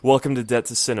Welcome to Debt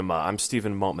to Cinema. I'm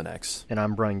Stephen Maltmanex. And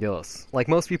I'm Brian Gillis. Like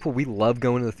most people, we love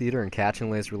going to the theater and catching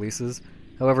the latest releases.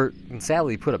 However,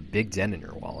 sadly, put a big dent in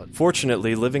your wallet.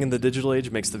 Fortunately, living in the digital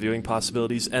age makes the viewing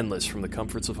possibilities endless from the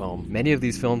comforts of home. Many of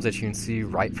these films that you can see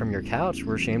right from your couch,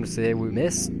 we're ashamed to say we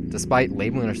miss, despite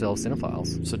labeling ourselves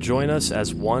cinephiles. So join us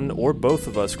as one or both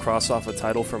of us cross off a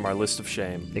title from our list of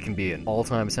shame. It can be an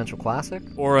all-time essential classic,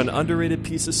 or an underrated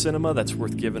piece of cinema that's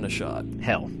worth giving a shot.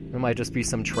 Hell, it might just be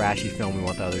some trashy film we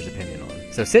want the other's opinion on.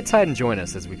 So sit tight and join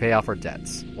us as we pay off our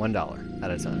debts, $1 at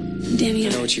a time. Danny,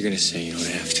 I know what you're going to say. You don't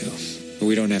have to. But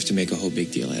we don't have to make a whole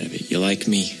big deal out of it. You like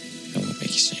me, I won't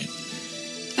make you say it.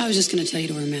 I was just going to tell you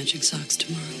to wear matching socks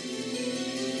tomorrow.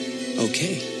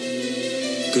 Okay.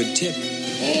 Good tip.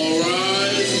 All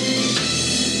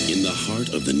rise. In the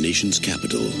heart of the nation's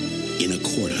capital, in a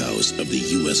courthouse of the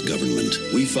U.S. government,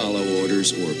 we follow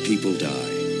orders or people die.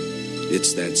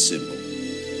 It's that simple.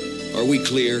 Are we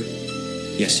clear?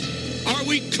 Yes. Are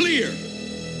we clear?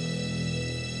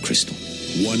 Crystal.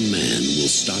 One man will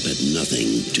stop at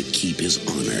nothing to keep his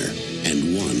honor,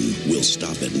 and one will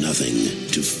stop at nothing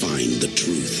to find the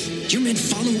truth. You men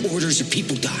follow orders or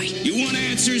people die. You want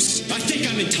answers? I think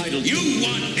I'm entitled. You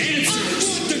want answers? I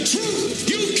want the truth!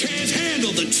 You can't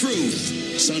handle the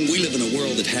truth! Son, we live in a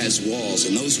world that has walls,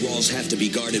 and those walls have to be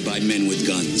guarded by men with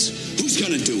guns. Who's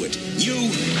gonna do it?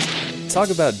 You? Talk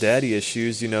about daddy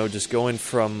issues, just going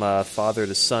from father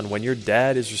to son. When your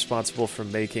dad is responsible for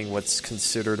making what's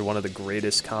considered one of the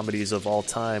greatest comedies of all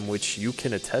time, which you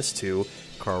can attest to,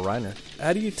 Carl Reiner.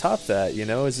 How do you top that?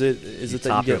 Is it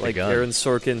that you get like Aaron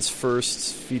Sorkin's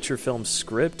first feature film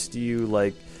script? Do you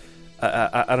like,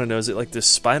 I don't know, is it like the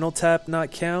Spinal Tap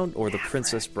not count, or the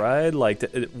Princess Bride? Like,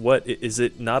 what is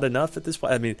it not enough at this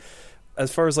point? I mean,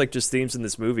 as far as like just themes in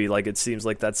this movie, like it seems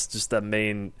like that's just the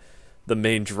main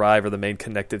drive or the main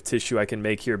connective tissue I can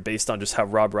make here, based on just how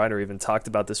Rob Reiner even talked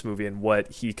about this movie and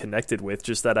what he connected with.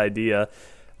 Just that idea.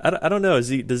 I don't know.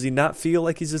 Does he not feel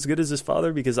like he's as good as his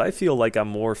father? Because I feel like I'm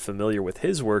more familiar with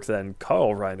his work than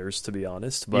Carl Reiner's, to be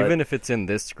honest. But even if it's in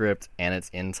this script and it's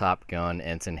in Top Gun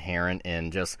and it's inherent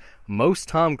in just most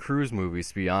Tom Cruise movies,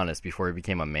 to be honest, before he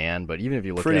became a man. But even if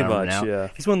you look at him now, yeah.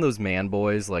 He's one of those man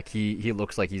boys. Like he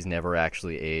looks like he's never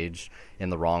actually aged in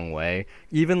the wrong way.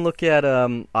 Even look at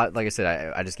like I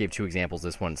said, I just gave two examples.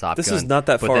 This one, Top Gun. This is not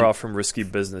that far off from Risky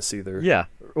Business either. Yeah,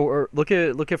 or look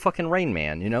at fucking Rain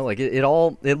Man. Like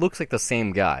it looks like the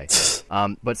same guy.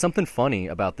 But something funny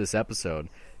about this episode,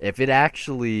 if it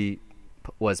actually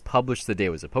was published the day it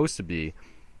was supposed to be,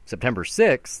 September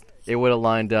 6th, it would have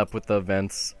lined up with the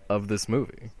events of this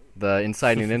movie. The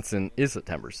inciting incident is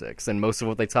September 6th, and most of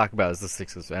what they talk about is the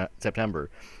 6th of September,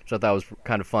 which I thought was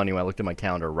kind of funny. When I looked at my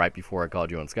calendar right before I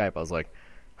called you on Skype, I was like,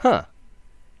 huh,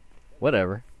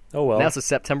 whatever. Oh, well. Now it's a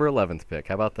September 11th pick.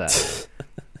 How about that?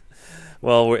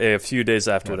 Well, we're a few days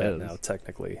after that now,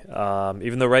 technically.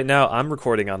 Even though right now I'm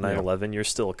recording on 9/11, you're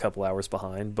still a couple hours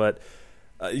behind. But,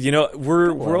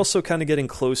 we're also kind of getting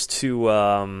close to,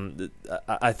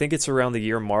 I think it's around the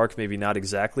year mark, maybe not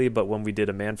exactly, but when we did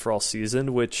A Man for All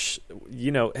Season, which,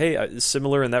 hey,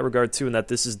 similar in that regard, too, in that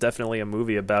this is definitely a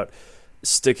movie about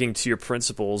sticking to your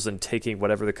principles and taking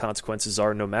whatever the consequences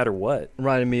are, no matter what.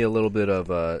 Reminded me a little bit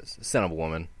of Son of a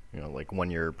Woman. Like 1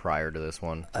 year prior to this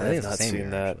one. I have not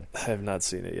seen that. I have not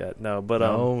seen it yet. No, but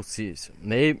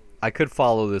maybe I could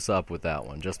follow this up with that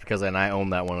one, just because I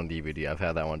own that one on DVD. I've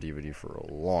had that one on DVD for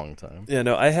a long time. Yeah,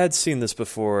 no, I had seen this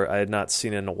before. I had not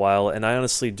seen it in a while, and I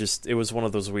honestly it was one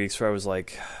of those weeks where I was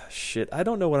like, shit, I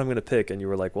don't know what I'm going to pick. And you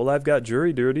were like, well, I've got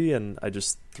Jury Duty, and I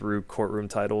just threw courtroom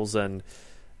titles, and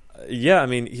yeah, I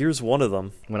mean, here's one of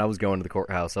them. When I was going to the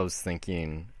courthouse, I was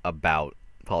thinking about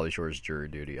Pauly Shore's Jury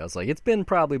Duty. I was like, it's been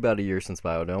probably about a year since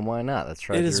Biodome. Why not? Let's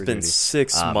try. It has been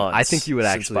 6 months. I think you would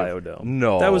since actually Biodome.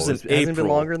 No, that was in April. Hasn't it been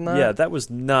longer than that? Yeah, that was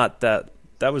not that.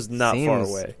 That was not far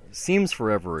away. Seems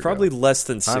forever ago. Probably less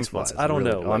than 6 Time months. flies, I don't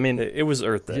really. know. I mean, it was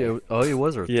Earth Day. Yeah, it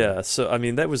was Earth Day. Yeah, so I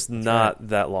mean, that was not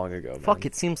that long ago. Man. Fuck,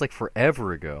 it seems like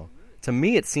forever ago. To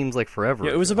me, it seems like forever.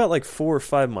 Yeah, it was about like 4 or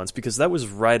 5 months, because that was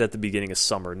right at the beginning of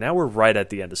summer. Now we're right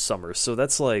at the end of summer, so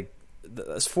that's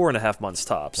 4.5 months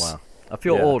tops. Wow. I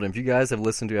feel old. And if you guys have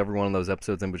listened to every one of those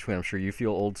episodes in between, I'm sure you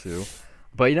feel old too.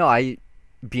 But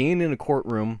being in a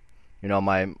courtroom,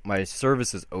 my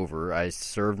service is over. I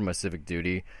served my civic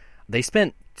duty. They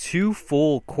spent 2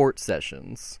 full court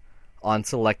sessions on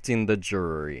selecting the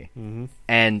jury,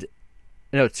 and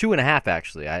No, 2.5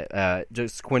 actually. I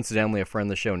just coincidentally, a friend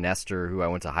of the show, Nestor, who I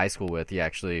went to high school with, he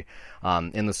actually,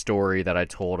 in the story that I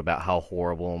told about how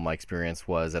horrible my experience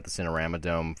was at the Cinerama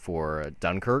Dome for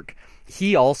Dunkirk,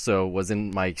 he also was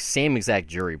in my same exact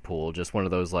jury pool, just one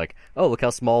of those like, oh, look how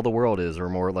small the world is, or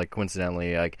more like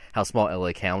coincidentally, like how small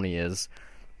LA County is,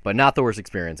 but not the worst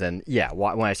experience. And yeah,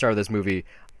 when I started this movie,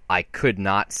 I could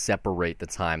not separate the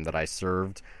time that I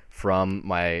served from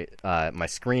my my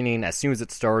screening. As soon as it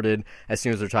started, as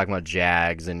soon as they're talking about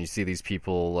Jags and you see these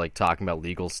people like talking about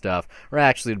legal stuff, or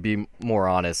actually to be more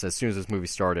honest, as soon as this movie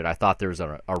started, I thought there was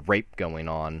a rape going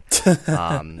on,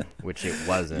 which it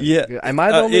wasn't. Yeah, am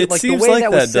I the only like the way like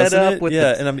that was set up with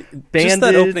and I mean just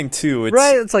that opening too. It's,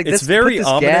 right, it's like it's this, very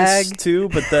ominous gag. too,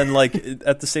 but then like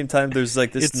at the same time, there's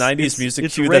like this '90s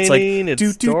music cue raining, that's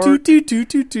like do do do do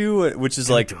do do, which is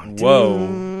like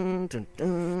whoa.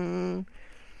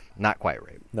 Not quite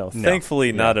right. No,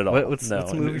 thankfully not at all. What's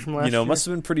the movie from last year? year? Must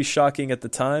have been pretty shocking at the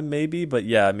time, maybe. But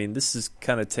yeah, I mean, this is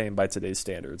kind of tame by today's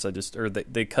standards.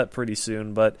 They cut pretty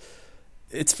soon, but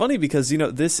it's funny because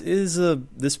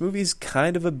this movie's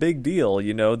kind of a big deal.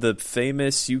 The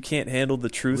famous "You can't handle the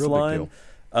truth" line.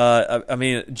 I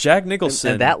mean, Jack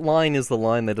Nicholson, and that line is the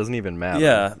line that doesn't even matter.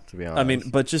 Yeah, to be honest. I mean,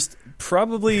 but just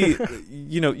probably,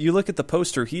 you look at the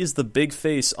poster. He is the big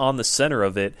face on the center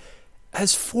of it.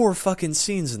 Has 4 fucking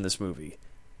scenes in this movie.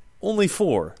 Only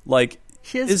 4. Like,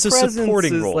 his is a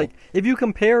supporting is role. Like, if you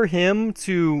compare him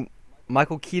to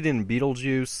Michael Keaton in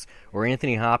Beetlejuice or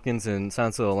Anthony Hopkins in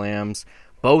Silence of the Lambs,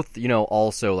 both,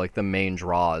 also like the main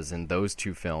draws in those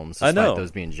 2 films, despite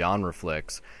those being genre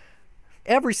flicks.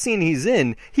 Every scene he's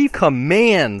in, he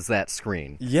commands that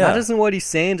screen. Yeah. Not just in what he's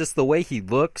saying, just the way he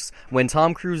looks. When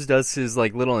Tom Cruise does his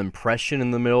like little impression in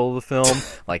the middle of the film,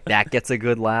 like that gets a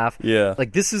good laugh. Yeah.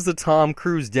 Like this is the Tom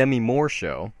Cruise Demi Moore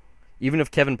show. Even if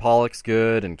Kevin Pollak's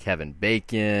good and Kevin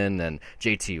Bacon and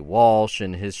J.T. Walsh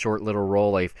and his short little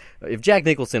role, like if Jack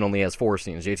Nicholson only has 4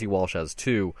 scenes, J.T. Walsh has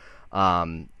 2.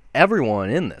 Everyone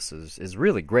in this is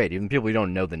really great. Even people you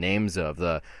don't know the names of,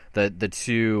 the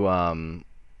 2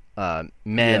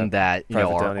 men that are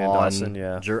on Dawson,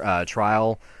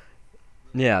 trial.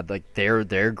 Yeah, like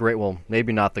they're great. Well,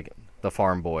 maybe not the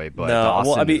farm boy, but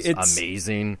Dawson is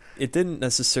amazing. It didn't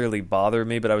necessarily bother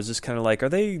me, but I was just kind of like, are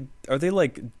they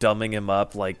like dumbing him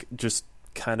up, like just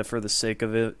kind of for the sake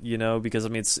of it, Because I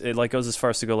mean, it like goes as far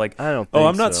as to go like, I don't think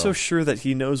I'm not so sure that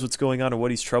he knows what's going on or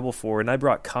what he's trouble for. And I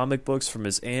brought comic books from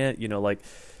his aunt, like,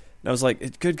 and I was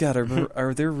like, good God,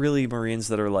 are there really Marines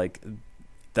that are like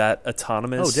that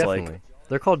autonomous? Oh, definitely. Like,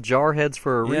 they're called jarheads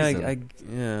for a reason.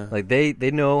 Yeah. Like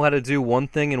they know how to do one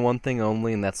thing and one thing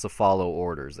only, and that's to follow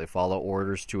orders. They follow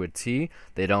orders to a T.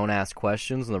 They don't ask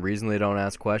questions, and the reason they don't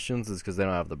ask questions is because they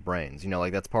don't have the brains.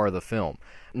 Like that's part of the film.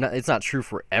 It's not true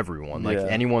for everyone. Like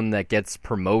anyone that gets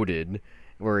promoted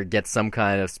or gets some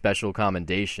kind of special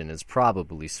commendation is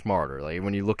probably smarter. Like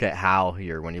when you look at Hal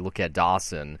here, when you look at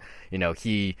Dawson,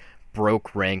 he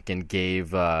broke rank and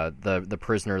gave the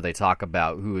prisoner they talk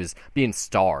about who is being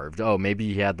starved. Oh,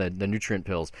 maybe he had the nutrient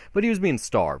pills, but he was being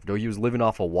starved, or he was living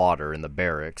off of water in the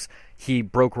barracks. He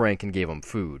broke rank and gave him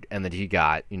food, and then he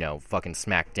got, fucking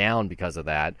smacked down because of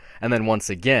that. And then once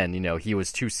again, he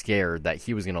was too scared that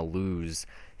he was going to lose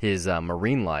his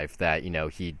Marine life that,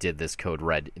 he did this code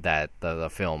red that the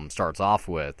film starts off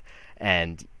with,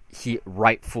 and he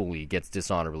rightfully gets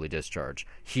dishonorably discharged.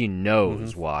 He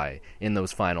knows why in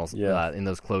those finals, in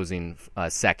those closing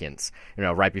seconds,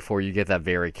 right before you get that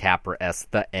very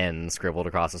Capra-esque the end scribbled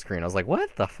across the screen. I was like,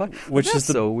 what the fuck? Which is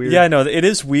so weird. Yeah, I know. It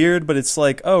is weird, but it's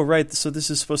like, oh, right, so this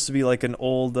is supposed to be like an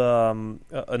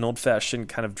old-fashioned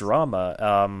kind of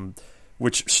drama,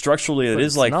 which structurally it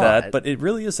is like that, but it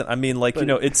really isn't. I mean, like,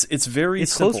 it's very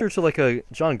It's simple. closer to like a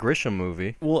John Grisham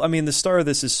movie. Well, I mean, the star of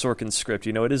this is Sorkin's script.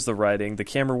 It is the writing. The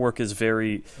camera work is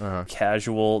very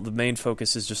casual. The main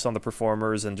focus is just on the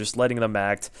performers and just letting them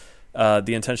act.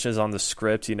 The intention is on the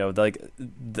script.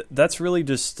 That's really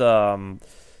just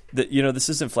this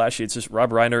isn't flashy. It's just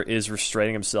Rob Reiner is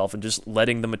restraining himself and just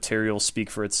letting the material speak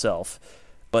for itself.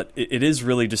 But it is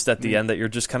really just at the end that you're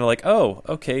just kind of like, oh,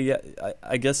 okay, yeah,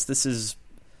 I guess this is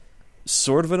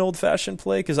sort of an old-fashioned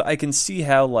play, because I can see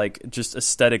how, like, just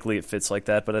aesthetically it fits like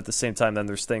that, but at the same time, then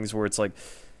there's things where it's like,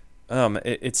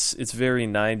 it's very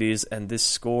 90s, and this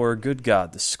score, good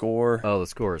God, the score. Oh, the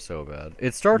score is so bad.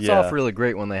 It starts off really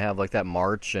great when they have, like, that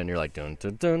march, and you're like, dun,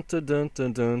 dun, dun, dun, dun,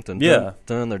 dun, dun, dun, yeah.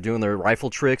 dun. They're doing their rifle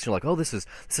tricks. You're like, oh, this is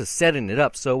setting it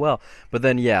up so well. But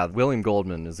then, William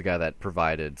Goldman is the guy that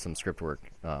provided some script work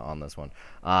on this one.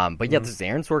 But this is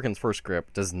Aaron Sorkin's first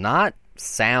script. Does not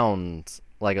sound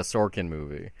like a Sorkin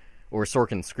movie, or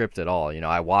Sorkin's script at all. You know,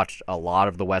 I watched a lot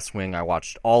of The West Wing. I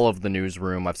watched all of The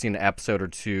Newsroom. I've seen an episode or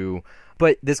two.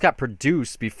 But this got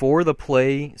produced before the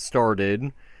play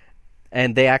started,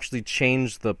 and they actually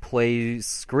changed the play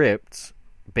script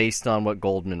based on what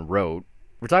Goldman wrote.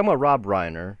 We're talking about Rob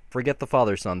Reiner. Forget the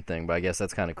father-son thing, but I guess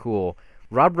that's kind of cool.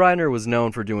 Rob Reiner was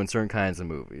known for doing certain kinds of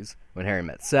movies. When Harry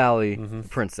Met Sally,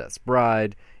 Princess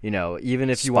Bride, you know, even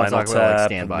if you want to talk about like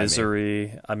Stand By Me.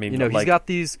 Misery. I mean, you know, he's got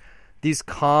these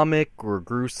comic or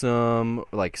gruesome,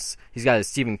 like he's got his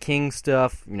Stephen King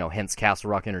stuff, you know, hence Castle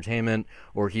Rock Entertainment,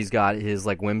 or he's got his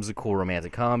like whimsical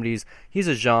romantic comedies. He's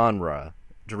a genre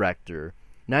director.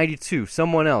 92,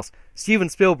 someone else, Steven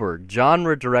Spielberg,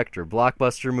 genre director,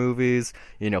 blockbuster movies,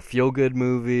 you know, feel-good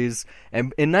movies.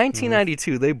 And in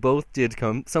 1992, they both did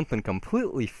something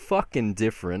completely fucking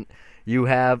different. You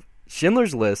have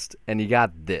Schindler's List, and you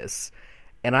got this.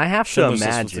 And I have to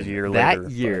imagine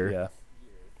that year...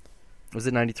 Was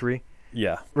it 93?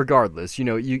 Yeah. Regardless, you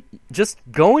know, you just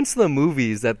going to the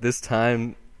movies at this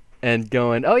time and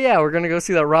going, oh yeah, we're going to go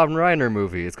see that Rob Reiner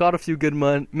movie. It's called A Few Good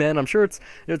Men. I'm sure it's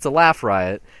a laugh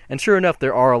riot. And sure enough,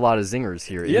 there are a lot of zingers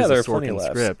here. Yeah, there are plenty of laughs.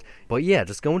 Script. But yeah,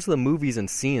 just going to the movies and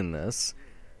seeing this,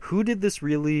 who did this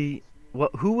really...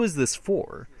 who was this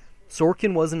for?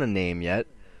 Sorkin wasn't a name yet.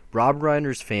 Rob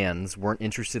Reiner's fans weren't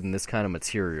interested in this kind of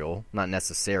material, not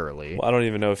necessarily. Well, I don't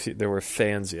even know if there were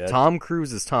fans yet. Tom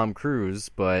Cruise is Tom Cruise,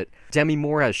 but Demi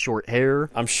Moore has short hair.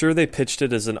 I'm sure they pitched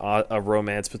it as a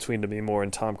romance between Demi Moore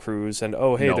and Tom Cruise, and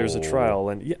there's a trial.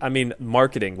 And yeah, I mean,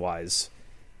 marketing-wise,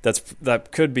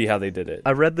 that could be how they did it.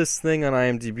 I read this thing on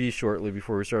IMDb shortly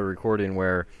before we started recording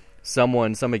where some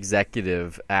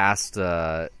executive asked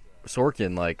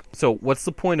Sorkin, like, so what's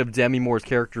the point of Demi Moore's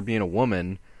character being a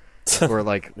woman? Or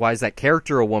like, why is that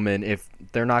character a woman if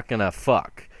they're not gonna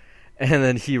fuck? And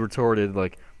then he retorted,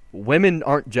 like, women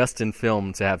aren't just in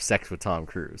film to have sex with Tom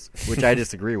Cruise, which I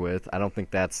disagree with. I don't think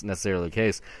that's necessarily the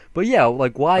case. But yeah,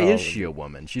 like, why is she a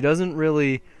woman? She doesn't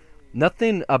really...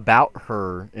 Nothing about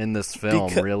her in this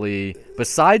film really,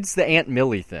 besides the Aunt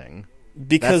Millie thing.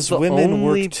 Because women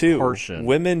work too.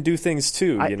 Women do things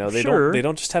too. You know, they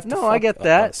don't just have to. No, I get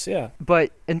that. Us. Yeah.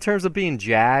 But in terms of being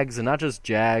JAGs, and not just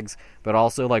JAGs, but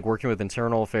also like working with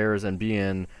internal affairs and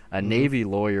being a Navy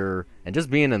lawyer and just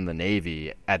being in the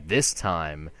Navy at this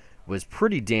time was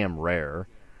pretty damn rare.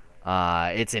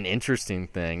 It's an interesting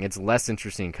thing. It's less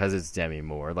interesting because it's Demi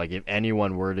Moore. Like, if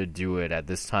anyone were to do it at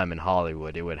this time in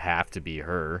Hollywood, it would have to be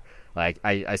her. Like,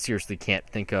 I seriously can't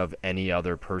think of any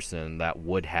other person that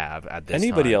would have at this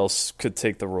Anybody time. else could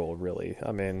take the role, really.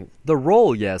 I mean... The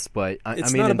role, yes, but... It's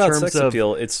I mean, not in about terms sex of,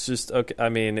 appeal. It's just... Okay, I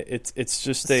mean, it's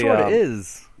just a... Sort of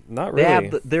is. Not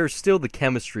really. There's still the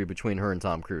chemistry between her and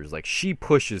Tom Cruise. Like, she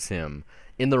pushes him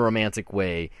in the romantic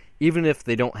way, even if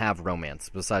they don't have romance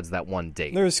besides that one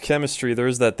date. There's chemistry,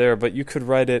 there's that there, but you could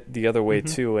write it the other way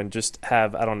too and just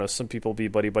have, I don't know, some people be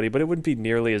buddy-buddy, but it wouldn't be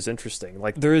nearly as interesting.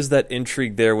 Like, there is that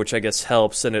intrigue there, which I guess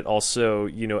helps, and it also,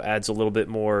 you know, adds a little bit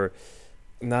more,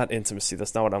 not intimacy,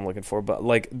 that's not what I'm looking for, but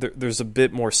like, there's a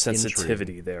bit more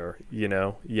sensitivity there, you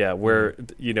know? Yeah, where,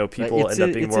 you know, people end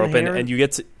up being more open, and you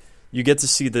get to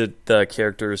see the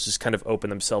characters just kind of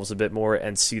open themselves a bit more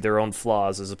and see their own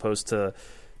flaws as opposed to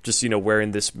just, you know,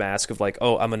 wearing this mask of like,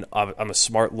 oh, I'm a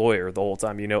smart lawyer the whole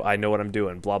time, you know, I know what I'm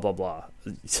doing, blah blah blah.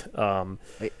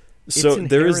 So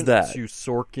there is that. To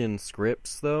Sorkin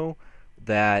scripts though,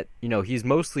 that, you know, he's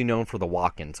mostly known for the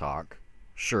walk and talk,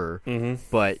 sure,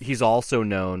 but he's also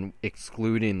known,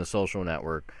 excluding The Social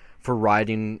Network, for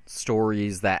writing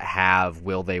stories that have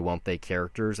will they won't they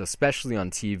characters, especially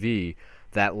on TV,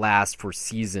 that last for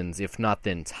seasons, if not the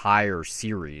entire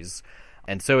series.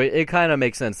 And so it kind of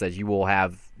makes sense that you will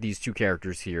have these two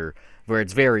characters here where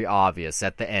it's very obvious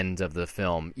at the end of the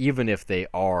film, even if they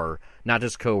are not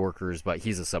just coworkers, but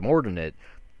he's a subordinate.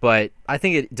 But I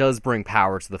think it does bring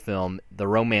power to the film. The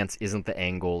romance isn't the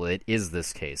angle. It is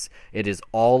this case. It is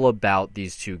all about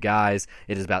these two guys.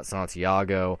 It is about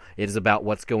Santiago. It is about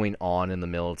what's going on in the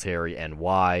military and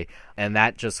why. And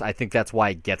that just, I think that's why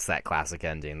it gets that classic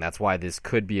ending. That's why this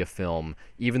could be a film,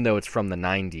 even though it's from the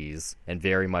 90s and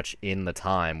very much in the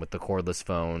time with the cordless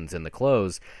phones and the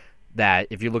clothes, that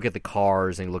if you look at the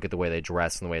cars and you look at the way they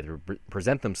dress and the way they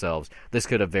present themselves, this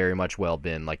could have very much well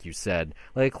been, like you said,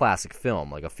 like a classic film,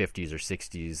 like a 50s or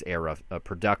 60s era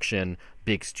production,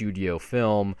 big studio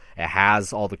film. It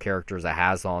has all the characters, it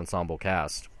has the ensemble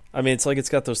cast. I mean, it's like it's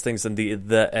got those things in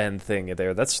the end thing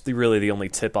there. That's really the only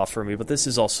tip-off for me, but this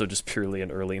is also just purely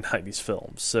an early 90s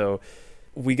film. So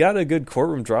we got a good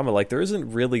courtroom drama. Like, there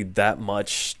isn't really that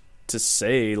much to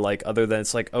say, like, other than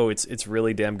it's like, oh, it's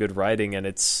really damn good writing, and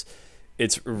it's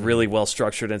it's really well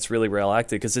structured and it's really well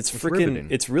acted because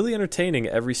it's really entertaining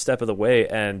every step of the way,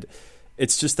 and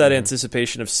it's just that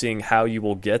anticipation of seeing how you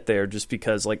will get there, just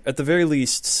because, like, at the very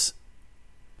least,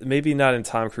 maybe not in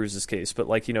Tom Cruise's case, but,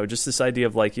 like, you know, just this idea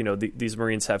of, like, you know, these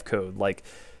Marines have code, like,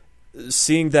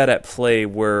 seeing that at play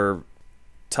where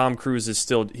Tom Cruise is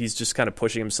still, he's just kind of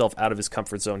pushing himself out of his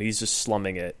comfort zone. He's just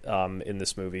slumming it in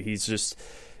this movie. He's just,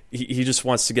 he just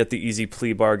wants to get the easy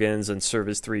plea bargains and serve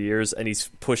his 3 years, and he's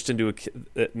pushed into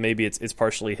maybe it's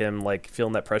partially him, like,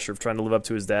 feeling that pressure of trying to live up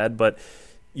to his dad, but,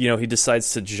 you know, he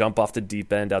decides to jump off the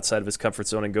deep end outside of his comfort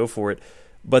zone and go for it.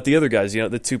 But the other guys, you know,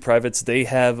 the two privates, they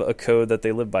have a code that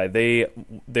they live by.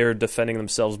 They're defending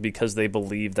themselves because they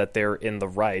believe that they're in the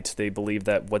right. They believe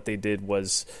that what they did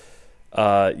was,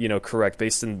 you know, correct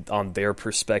based on their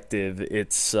perspective.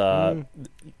 It's I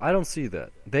don't see that.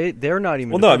 They're not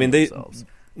even. Well, no, I mean themselves.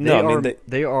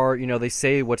 They are. You know, they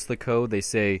say what's the code? They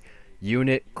say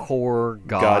unit, core,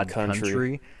 God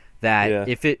country. That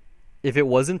if it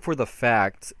wasn't for the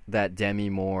fact that Demi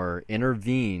Moore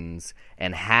intervenes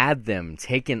and had them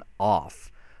taken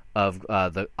off of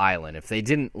the island, if they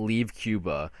didn't leave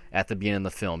Cuba at the beginning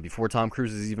of the film, before Tom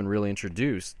Cruise is even really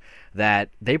introduced, that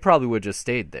they probably would have just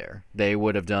stayed there. They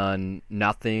would have done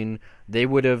nothing. They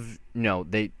would have, you know,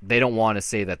 they don't want to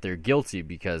say that they're guilty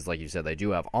because, like you said, they do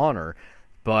have honor,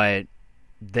 but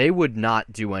they would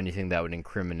not do anything that would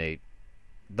incriminate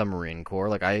the Marine Corps.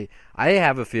 Like, I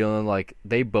have a feeling like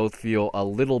they both feel a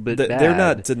little bit bad. They're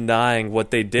not denying what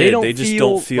they did. They just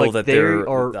don't feel like that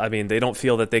they don't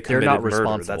feel that they committed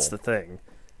murder. That's the thing.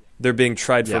 They're being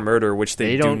tried for murder, which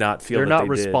they do not feel that they did. They're not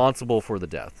responsible for the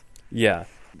death. Yeah.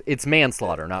 It's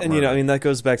manslaughter, not murder. And, you know, I mean, that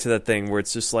goes back to that thing where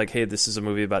it's just like, hey, this is a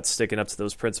movie about sticking up to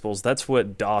those principles. That's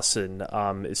what Dawson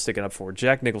is sticking up for.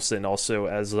 Jack Nicholson also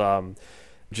as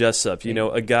Jessup, you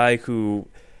know, a guy who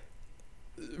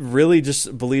really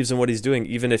just believes in what he's doing,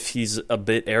 even if he's a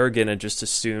bit arrogant and just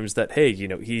assumes that, hey, you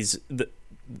know,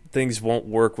 things won't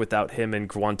work without him in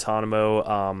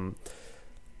Guantanamo.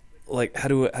 Like, how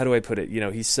do I put it? You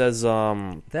know, he says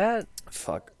that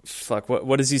fuck.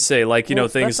 What does he say? Like, you know,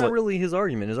 things. That's not really his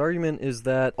argument. His argument is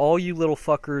that all you little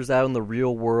fuckers out in the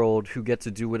real world who get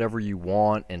to do whatever you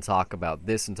want and talk about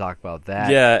this and talk about that.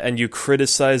 Yeah, and you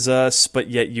criticize us, but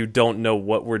yet you don't know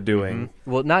what we're doing.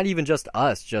 Mm-hmm. Well, not even just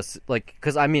us, just like,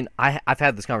 because I mean, I've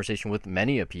had this conversation with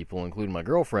many of people, including my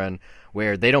girlfriend,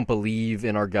 where they don't believe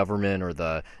in our government or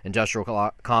the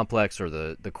industrial complex or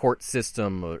the court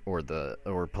system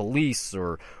or police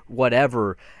or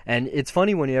whatever. And it's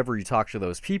funny whenever you talk to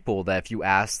those people that if you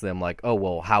ask them, like, oh,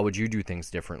 well, how would you do things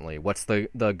differently? What's the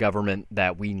government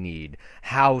that we need?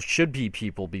 How should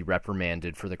people be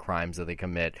reprimanded for the crimes that they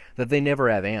commit? That they never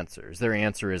have answers. Their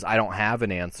answer is, I don't have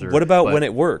an answer. What about when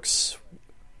it works?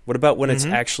 What about when it's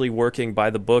actually working by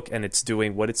the book and it's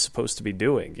doing what it's supposed to be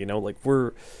doing? You know, like,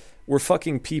 we're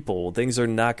fucking people. Things are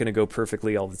not going to go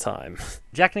perfectly all the time.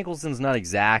 Jack Nicholson's not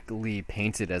exactly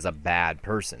painted as a bad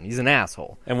person. He's an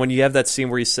asshole. And when you have that scene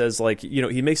where he says, like, you know,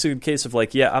 he makes a good case of,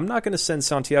 like, yeah, I'm not going to send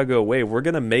Santiago away. We're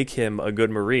going to make him a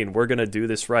good Marine. We're going to do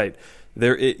this right.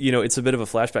 You know, it's a bit of a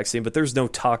flashback scene, but there's no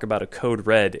talk about a code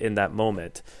red in that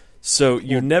moment. So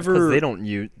never... They don't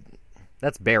use...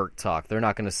 That's barrack talk. They're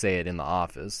not going to say it in the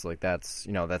office. Like, that's,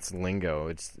 you know, that's lingo.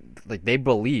 It's like they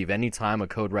believe anytime a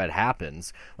code red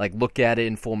happens, like, look at it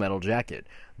in Full Metal Jacket.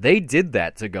 They did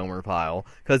that to Gomer Pyle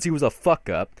because he was a fuck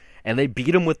up, and they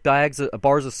beat him with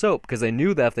bars of soap because they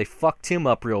knew that if they fucked him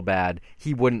up real bad,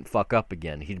 he wouldn't fuck up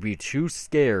again. He'd be too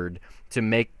scared to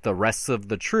make the rest of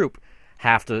the troop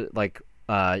have to, like,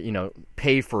 you know,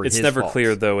 pay for his faults. It's never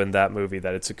clear, though, in that movie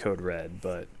that it's a code red,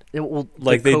 but...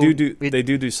 they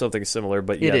do something similar,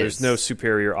 but yeah, there's no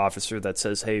superior officer that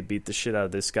says, hey, beat the shit out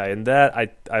of this guy. And that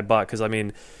I bought because, I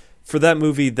mean, for that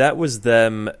movie, that was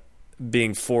them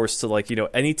being forced to, like, you know,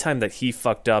 anytime that he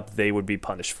fucked up, they would be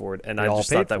punished for it. And I just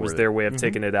thought that was their way of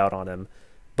taking it out on him.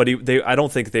 But I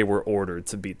don't think they were ordered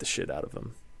to beat the shit out of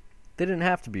him. They didn't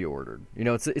have to be ordered. You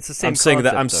know, it's the same.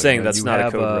 I'm saying that's not a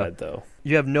code red, though.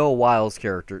 You have Noah Wile's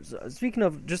characters. Speaking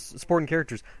of just supporting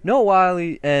characters, Noah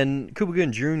Wyle and Cuba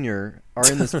Gooding Jr.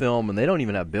 are in this film, and they don't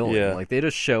even have billing. Yeah. Like, they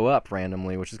just show up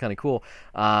randomly, which is kind of cool.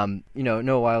 You know,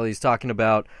 Noah Wile's talking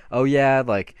about, oh yeah,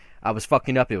 like, I was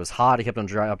fucking up. It was hot. I kept on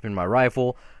dropping my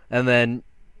rifle, and then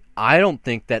I don't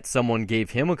think that someone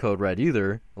gave him a code red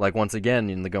either. Like, once again,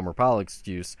 in the Gomer Pyle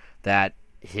excuse, that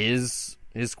his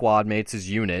squad mates, his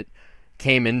unit,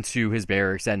 came into his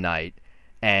barracks at night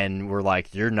and were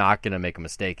like, you're not going to make a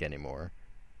mistake anymore.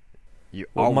 We're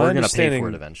going to pay for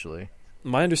it eventually.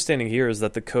 My understanding here is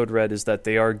that the code red is that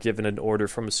they are given an order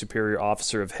from a superior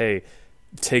officer of, hey,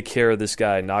 take care of this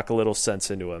guy, knock a little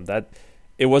sense into him. That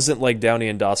it wasn't like Downey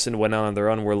and Dawson went out on their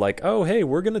own. We're like, oh, hey,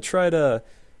 we're gonna try to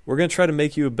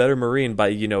make you a better Marine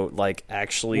by, like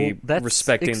actually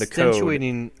respecting the code.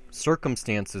 Accentuating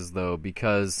circumstances, though,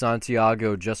 because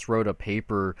Santiago just wrote a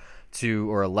paper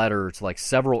or a letter to like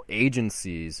several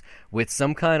agencies with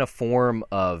some kind of form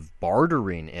of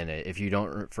bartering in it. If you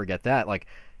don't forget that, like,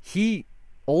 he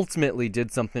ultimately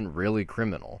did something really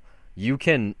criminal.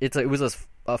 It was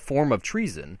a form of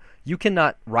treason. You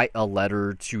cannot write a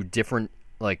letter to different,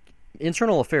 like,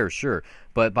 internal affairs, sure,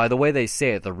 but by the way they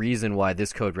say it, the reason why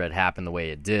this code red happened the way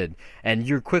it did, and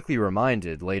you're quickly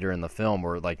reminded later in the film,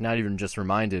 or like not even just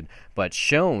reminded, but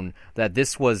shown that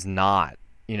this was not,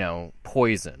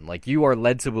 poison. Like, you are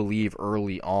led to believe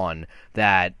early on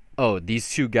that, oh, these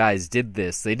two guys did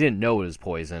this. They didn't know it was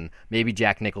poison. Maybe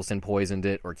Jack Nicholson poisoned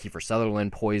it, or Kiefer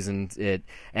Sutherland poisoned it,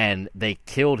 and they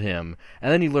killed him.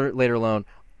 And then you learn later on,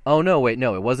 oh, no, wait,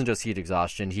 no, it wasn't just heat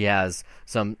exhaustion. He has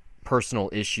some personal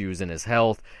issues in his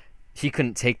health. He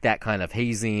couldn't take that kind of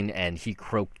hazing, and he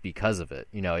croaked because of it.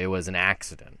 It was an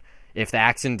accident. If the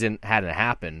accident hadn't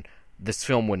happened, this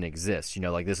film wouldn't exist.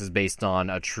 Like, this is based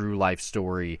on a true life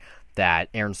story that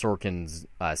Aaron Sorkin's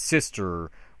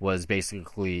sister was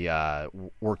basically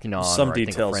working on, some or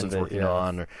details I think a friend's of it, working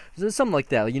on, or something like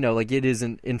that. Like, it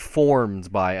isn't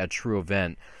informed by a true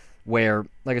event. Where,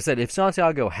 like I said, if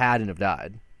Santiago hadn't have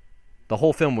died, the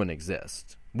whole film wouldn't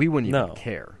exist. We wouldn't even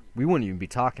care. We wouldn't even be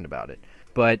talking about it.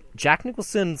 But Jack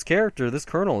Nicholson's character, this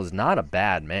colonel, is not a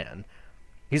bad man.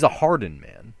 He's a hardened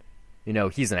man.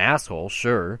 He's an asshole,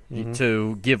 sure,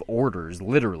 to give orders,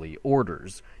 literally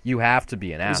orders. You have to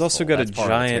be an asshole. He's also got a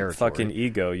giant fucking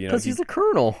ego, because he's a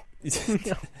colonel.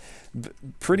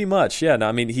 Pretty much, yeah. No,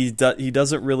 I mean, he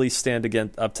doesn't really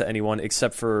stand up to anyone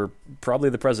except for probably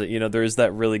the president. There is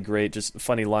that really great, just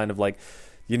funny line of like,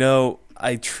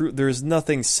 there's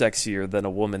nothing sexier than a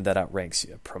woman that outranks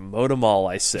you. Promote them all,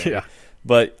 I say. Yeah.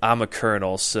 But I'm a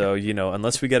colonel, so,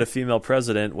 unless we get a female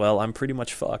president, well, I'm pretty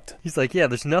much fucked. He's like, yeah,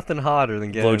 there's nothing hotter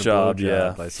than getting a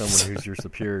blowjob by someone who's your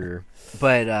superior.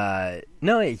 But,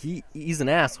 no, he's an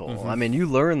asshole. Mm-hmm. I mean, you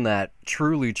learn that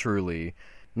truly.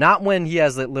 Not when he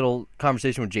has that little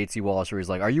conversation with J.T. Walsh where he's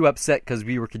like, are you upset because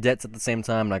we were cadets at the same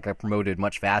time and I got promoted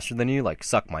much faster than you? Like,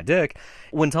 suck my dick.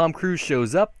 When Tom Cruise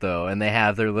shows up, though, and they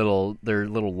have their little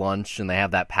lunch and they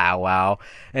have that powwow,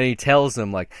 and he tells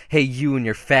them, like, hey, you in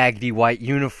your faggoty white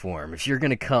uniform, if you're going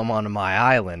to come onto my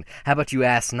island, how about you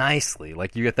ask nicely?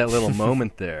 Like, you get that little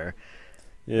moment there.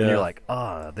 Yeah. And you're like,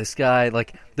 oh, this guy,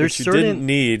 like, there's which certain...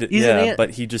 you didn't need,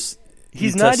 but he just...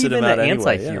 He's not even an anyway,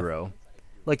 anti-hero. Yeah.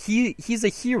 Like, he's a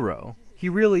hero. He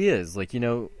really is. Like,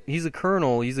 he's a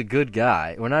colonel. He's a good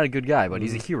guy. Well, not a good guy, but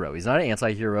he's a hero. He's not an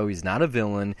anti-hero. He's not a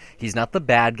villain. He's not the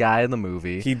bad guy in the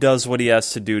movie. He does what he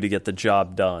has to do to get the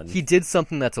job done. He did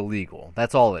something that's illegal.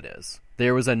 That's all it is.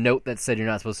 There was a note that said you're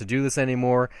not supposed to do this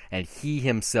anymore, and he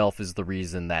himself is the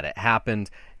reason that it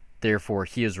happened. Therefore,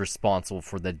 he is responsible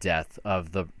for the death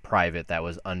of the private that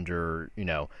was under,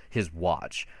 his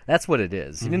watch. That's what it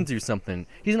is. He didn't do something...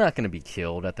 He's not going to be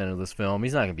killed at the end of this film.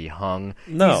 He's not going to be hung.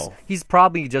 No. He's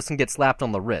probably just going to get slapped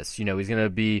on the wrist. He's going to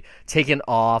be taken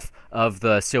off of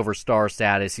the Silver Star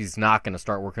status. He's not going to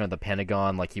start working at the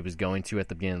Pentagon like he was going to at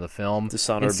the beginning of the film.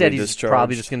 Instead, he's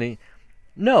probably just going to...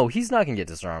 No, he's not going to get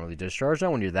dishonorably discharged.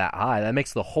 Not when you're that high. That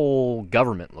makes the whole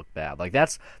government look bad. Like,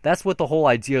 that's what the whole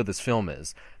idea of this film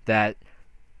is. That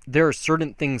there are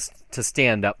certain things to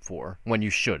stand up for when you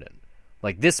shouldn't.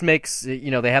 Like, this makes, they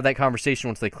have that conversation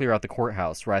once they clear out the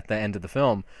courthouse right at the end of the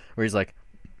film, where he's like,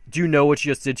 do you know what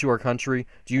you just did to our country?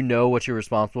 Do you know what you're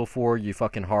responsible for, you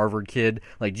fucking Harvard kid?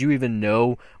 Like, do you even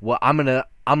know what I'm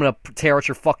gonna tear out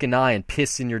your fucking eye and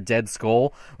piss in your dead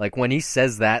skull? Like, when he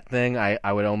says that thing,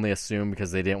 I would only assume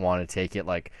because they didn't want to take it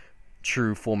like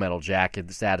true Full Metal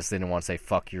Jacket status. They didn't want to say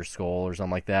fuck your skull or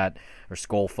something like that, or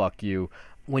skull fuck you.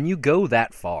 When you go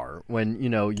that far, when,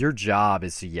 your job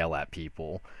is to yell at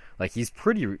people, like, he's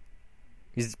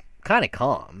kind of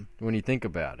calm when you think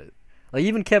about it. Like,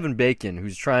 even Kevin Bacon,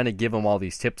 who's trying to give him all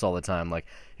these tips all the time, like,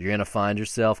 you're going to find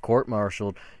yourself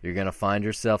court-martialed, you're going to find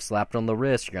yourself slapped on the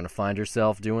wrist, you're going to find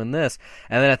yourself doing this.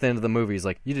 And then at the end of the movie, he's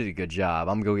like, you did a good job.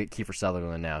 I'm going to go get Kiefer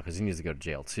Sutherland now because he needs to go to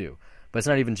jail, too. But it's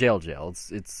not even jail.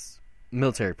 It's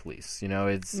military police, they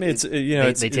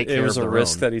take care it was of a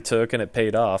risk that he took and it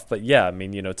paid off. But yeah, I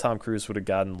mean, Tom Cruise would have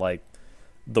gotten like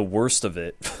the worst of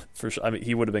it for sure. I mean,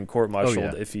 he would have been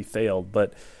court-martialed if he failed,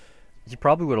 but he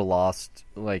probably would have lost.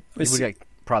 Like, he would have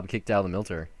probably kicked out of the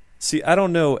military. See, I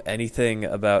don't know anything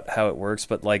about how it works,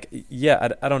 but like, yeah,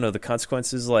 I don't know the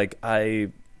consequences. Like,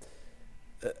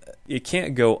 it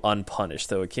can't go unpunished,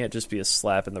 though. It can't just be a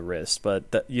slap in the wrist.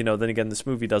 But then again, this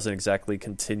movie doesn't exactly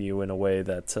continue in a way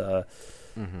that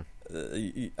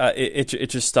it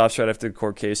just stops right after the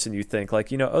court case, and you think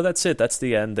like, oh, that's it, that's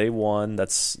the end, they won,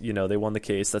 that's they won the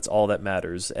case, that's all that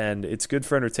matters, and it's good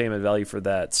for entertainment value for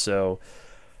that. So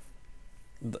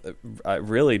I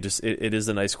really just it is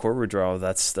a nice courtroom drama.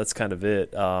 That's kind of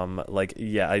it.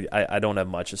 I don't have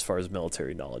much as far as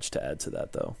military knowledge to add to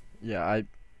that though. Yeah,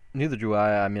 neither do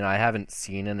I. I mean, I haven't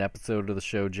seen an episode of the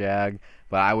show Jag,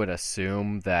 but I would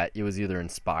assume that it was either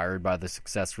inspired by the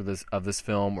success of this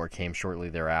film or came shortly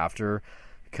thereafter.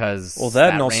 Because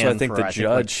and also I think the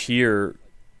judge here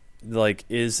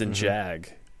is in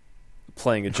Jag,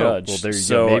 playing a judge. Well, there you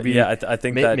go. Maybe, I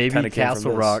think that maybe kind of came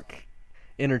Castle from Rock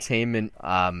Entertainment.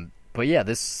 But yeah,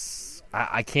 this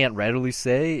I can't readily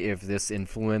say if this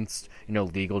influenced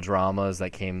legal dramas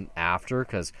that came after,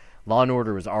 because Law and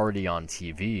Order was already on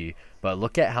TV, but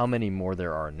look at how many more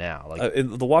there are now.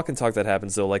 The walk and talk that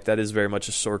happens though, that is very much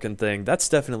a Sorkin thing. That's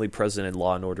definitely present in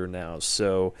Law and Order now.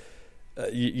 So, and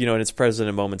it's present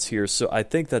in moments here. So I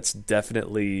think that's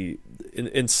definitely,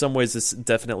 in some ways, this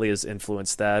definitely has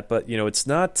influenced that. But it's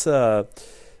not.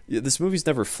 This movie's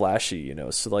never flashy,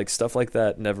 So stuff like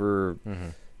that never.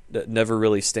 Never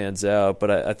really stands out.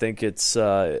 But I think it's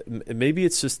maybe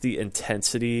it's just the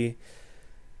intensity.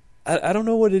 I don't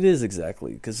know what it is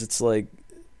exactly, because it's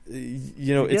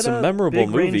it's a memorable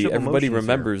movie. Everybody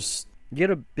remembers. You get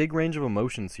a big range of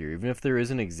emotions here. Even if there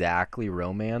isn't exactly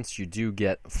romance, you do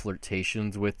get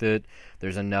flirtations with it.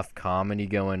 There's enough comedy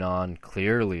going on,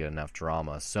 clearly enough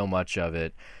drama, so much of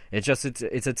it. It's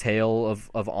a tale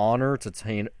of honor.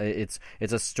 It's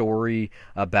a story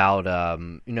about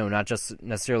not just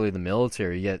necessarily the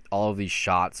military. You get all of these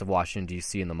shots of Washington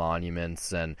D.C. and the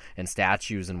monuments and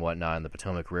statues and whatnot in the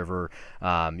Potomac River.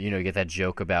 You get that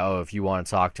joke about, if you want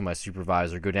to talk to my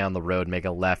supervisor, go down the road, make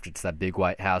a left. It's that big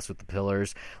white house with the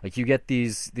pillars. You get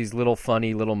these little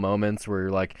funny little moments where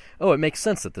you're like, oh, it makes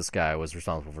sense that this guy was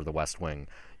responsible for the West Wing.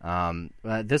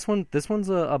 This one's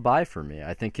a buy for me.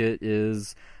 I think it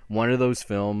is one of those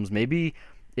films. Maybe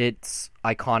its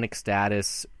iconic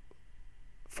status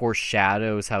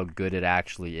foreshadows how good it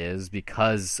actually is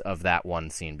because of that one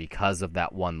scene, because of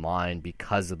that one line,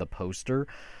 because of the poster.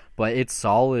 But it's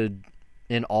solid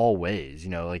in all ways.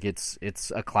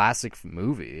 It's a classic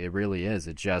movie. It really is.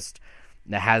 It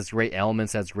has great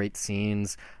elements, has great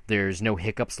scenes. There's no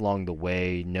hiccups along the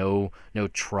way, no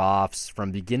troughs.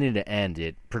 From beginning to end,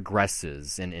 it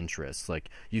progresses in interest.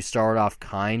 You start off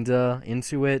kinda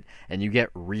into it, and you get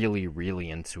really, really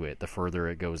into it the further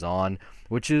it goes on,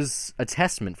 which is a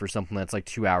testament for something that's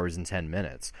 2 hours and 10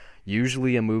 minutes.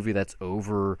 Usually a movie that's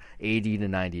over 80 to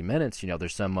 90 minutes,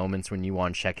 there's some moments when you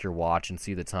want to check your watch and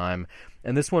see the time.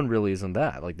 And this one really isn't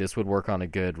that. This would work on a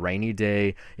good rainy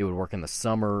day. It would work in the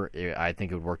summer. I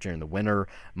think it would work during the winter.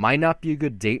 Might not be a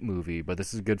good date movie, but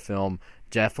this is a good film.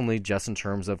 Definitely just in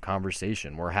terms of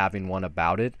conversation. We're having one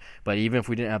about it, but even if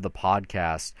we didn't have the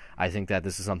podcast, I think that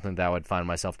this is something that I would find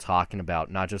myself talking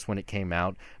about, not just when it came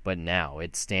out, but now.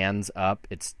 It stands up.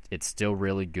 It's still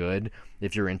really good.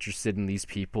 If you're interested in these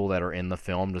people that are in the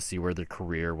film, to see where their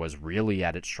career was really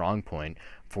at its strong point,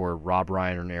 for Rob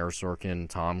Reiner and Aaron Sorkin,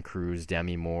 Tom Cruise,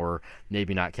 Demi Moore,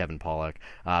 maybe not Kevin Pollak,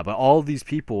 but all of these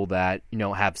people that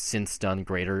have since done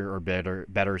greater or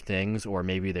better things, or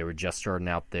maybe they were just starting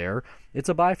out there. It's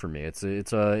a buy for me. It's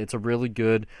a really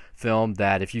good film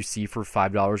that if you see for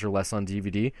 $5 or less on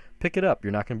DVD, pick it up.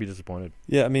 You're not going to be disappointed.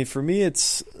 Yeah, I mean, for me,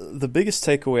 it's the biggest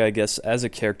takeaway, I guess, as a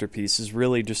character piece is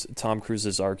really just Tom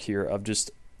Cruise's arc here of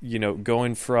just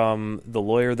going from the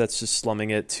lawyer that's just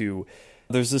slumming it to.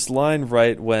 There's this line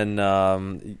right when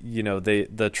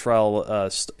the trial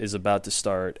is about to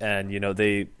start, and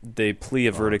they plea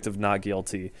a verdict of not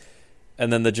guilty,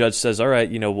 and then the judge says, "All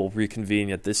right, we'll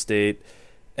reconvene at this date."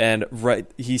 And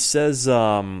he says,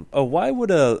 why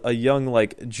would a young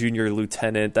junior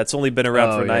lieutenant that's only been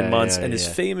around for 9 months and is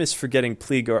famous for getting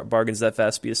plea bargains that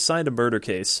fast be assigned a murder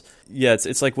case? Yeah,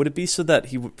 it's would it be so that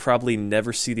he would probably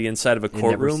never see the inside of a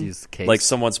courtroom?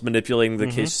 Someone's manipulating the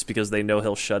case just because they know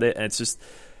he'll shut it, and it's just.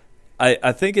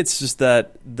 I think it's just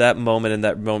that moment and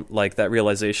that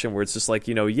realization where it's just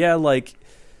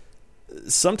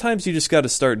sometimes you just got to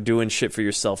start doing shit for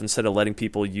yourself instead of letting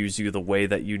people use you the way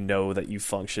that that you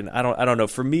function. I don't know.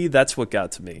 For me, that's what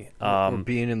got to me. Or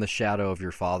being in the shadow of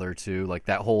your father too,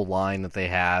 that whole line that they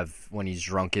have when he's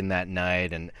drunken that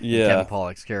night, and Kevin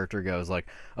Pollak's character goes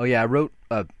 "Oh yeah, I wrote.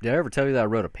 Did I ever tell you that I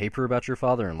wrote a paper about your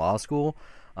father in law school?"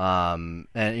 And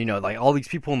all these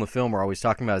people in the film are always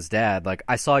talking about his dad.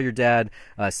 I saw your dad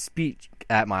speak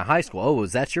at my high school. Oh,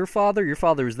 is that your father? Your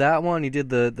father was that one? He did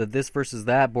the this versus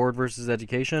that, board versus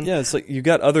education. Yeah, it's you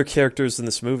got other characters in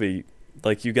this movie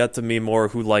Like, you got Demi Moore,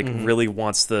 who, like, really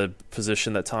wants the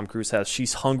position that Tom Cruise has.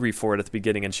 She's hungry for it at the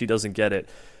beginning, and she doesn't get it.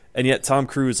 And yet Tom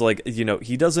Cruise, like, you know,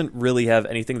 he doesn't really have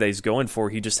anything that he's going for.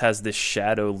 He just has this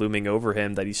shadow looming over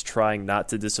him that he's trying not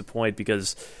to disappoint,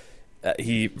 because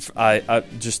I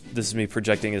just, this is me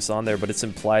projecting this on there, but it's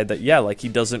implied that, yeah, like, he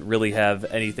doesn't really have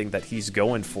anything that he's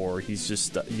going for. He's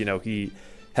just, you know, he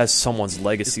has someone's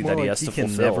legacy that he has to fulfill.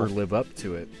 He can never live up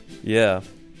to it. Yeah.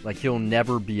 Like, he'll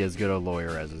never be as good a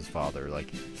lawyer as his father.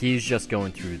 Like, he's just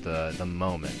going through the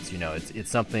moments, you know. It's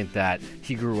something that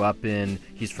he grew up in,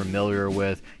 he's familiar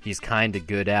with, he's kind of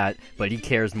good at, but he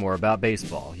cares more about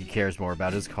baseball. He cares more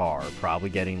about his car, probably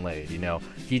getting laid, you know.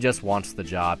 He just wants the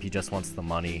job. He just wants the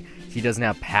money. He doesn't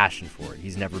have passion for it.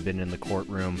 He's never been in the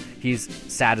courtroom. He's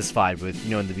satisfied with, you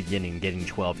know, in the beginning, getting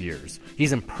 12 years.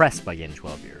 He's impressed by getting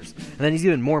 12 years. And then he's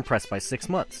even more impressed by 6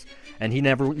 months. And he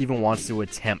never even wants to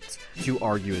attempt to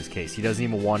argue his case. He doesn't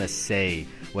even want to say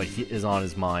what is on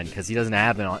his mind, because he doesn't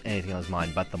have anything on his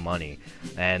mind but the money.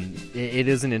 And it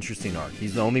is an interesting arc.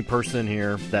 He's the only person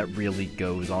here that really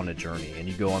goes on a journey, and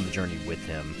you go on the journey with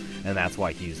him. And that's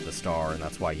why he's the star, and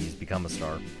that's why he's become a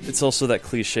star. It's also that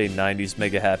cliche 90s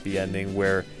mega happy ending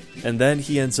where, and then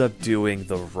he ends up doing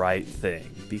the right thing,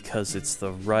 because it's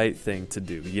the right thing to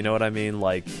do. You know what I mean?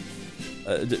 Like,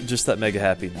 just that mega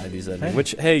happy 90s ending,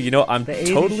 which, hey, you know, I'm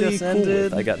totally cool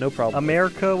with. I got no problem.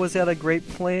 America was at a great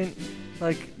point.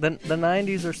 Like, the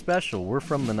 90s are special. We're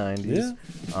from the 90s.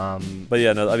 Yeah. But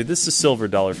yeah, no, I mean, this is silver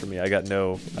dollar for me. I got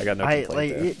no complaint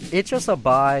there. It's just a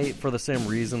buy for the same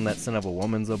reason that Sin of a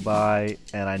Woman's a buy,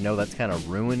 and I know that's kind of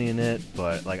ruining it,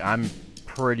 but, like, I'm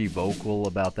pretty vocal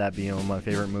about that being one of my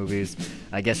favorite movies.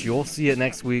 I guess you'll see it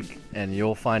next week, and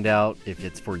you'll find out if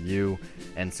it's for you,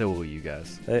 and so will you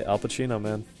guys. Hey, Al Pacino,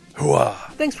 man. Hooah!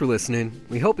 Thanks for listening.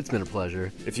 We hope it's been a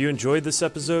pleasure. If you enjoyed this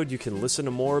episode, you can listen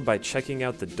to more by checking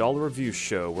out the Dollar Review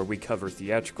Show, where we cover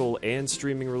theatrical and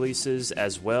streaming releases,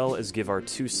 as well as give our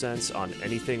 2 cents on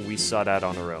anything we sought out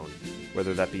on our own,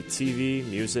 whether that be TV,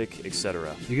 music,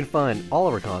 etc. You can find all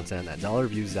of our content at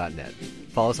dollarreviews.net.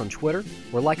 Follow us on Twitter,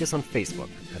 or like us on Facebook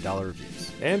at Dollar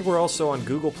Reviews. And we're also on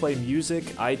Google Play Music,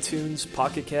 iTunes,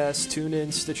 Pocket Cast,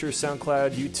 TuneIn, Stitcher,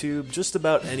 SoundCloud, YouTube, just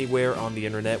about anywhere on the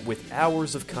internet, with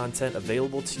hours of content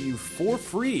available to you for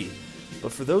free.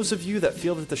 But for those of you that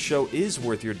feel that the show is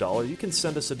worth your dollar, you can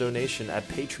send us a donation at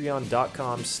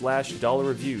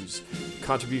patreon.com/dollarreviews.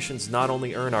 Contributions not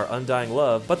only earn our undying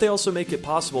love, but they also make it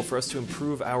possible for us to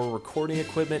improve our recording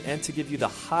equipment and to give you the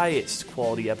highest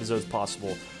quality episodes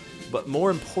possible. But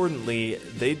more importantly,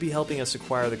 they'd be helping us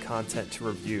acquire the content to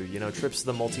review. You know, trips to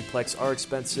the multiplex are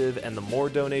expensive, and the more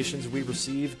donations we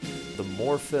receive, the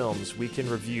more films we can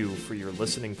review for your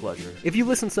listening pleasure. If you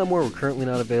listen somewhere we're currently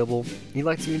not available, you'd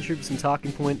like to contribute some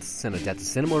talking points, send a Debt to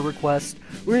Cinema request,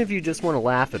 or if you just want to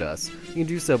laugh at us, you can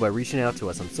do so by reaching out to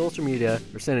us on social media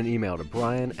or send an email to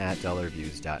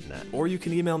brian@dollarreviews.net. Or you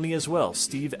can email me as well,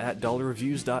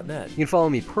 steve@dollarreviews.net. You can follow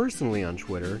me personally on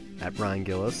Twitter at Brian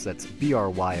Gillis, that's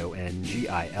BRYONGILLIS, and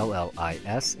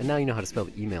now you know how to spell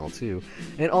the email too.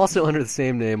 And also under the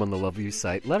same name on the lovely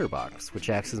site Letterboxd, which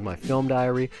acts as my film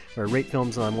diary, where I rate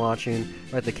films that I'm watching,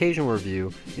 write the occasional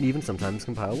review, and even sometimes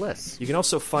compile lists. You can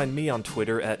also find me on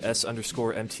Twitter at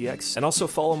S_MTX, and also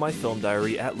follow my film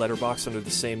diary at Letterboxd under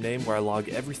the same name, where I log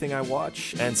everything I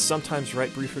watch, and sometimes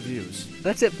write brief reviews.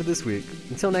 That's it for this week.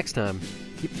 Until next time,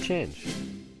 keep the change.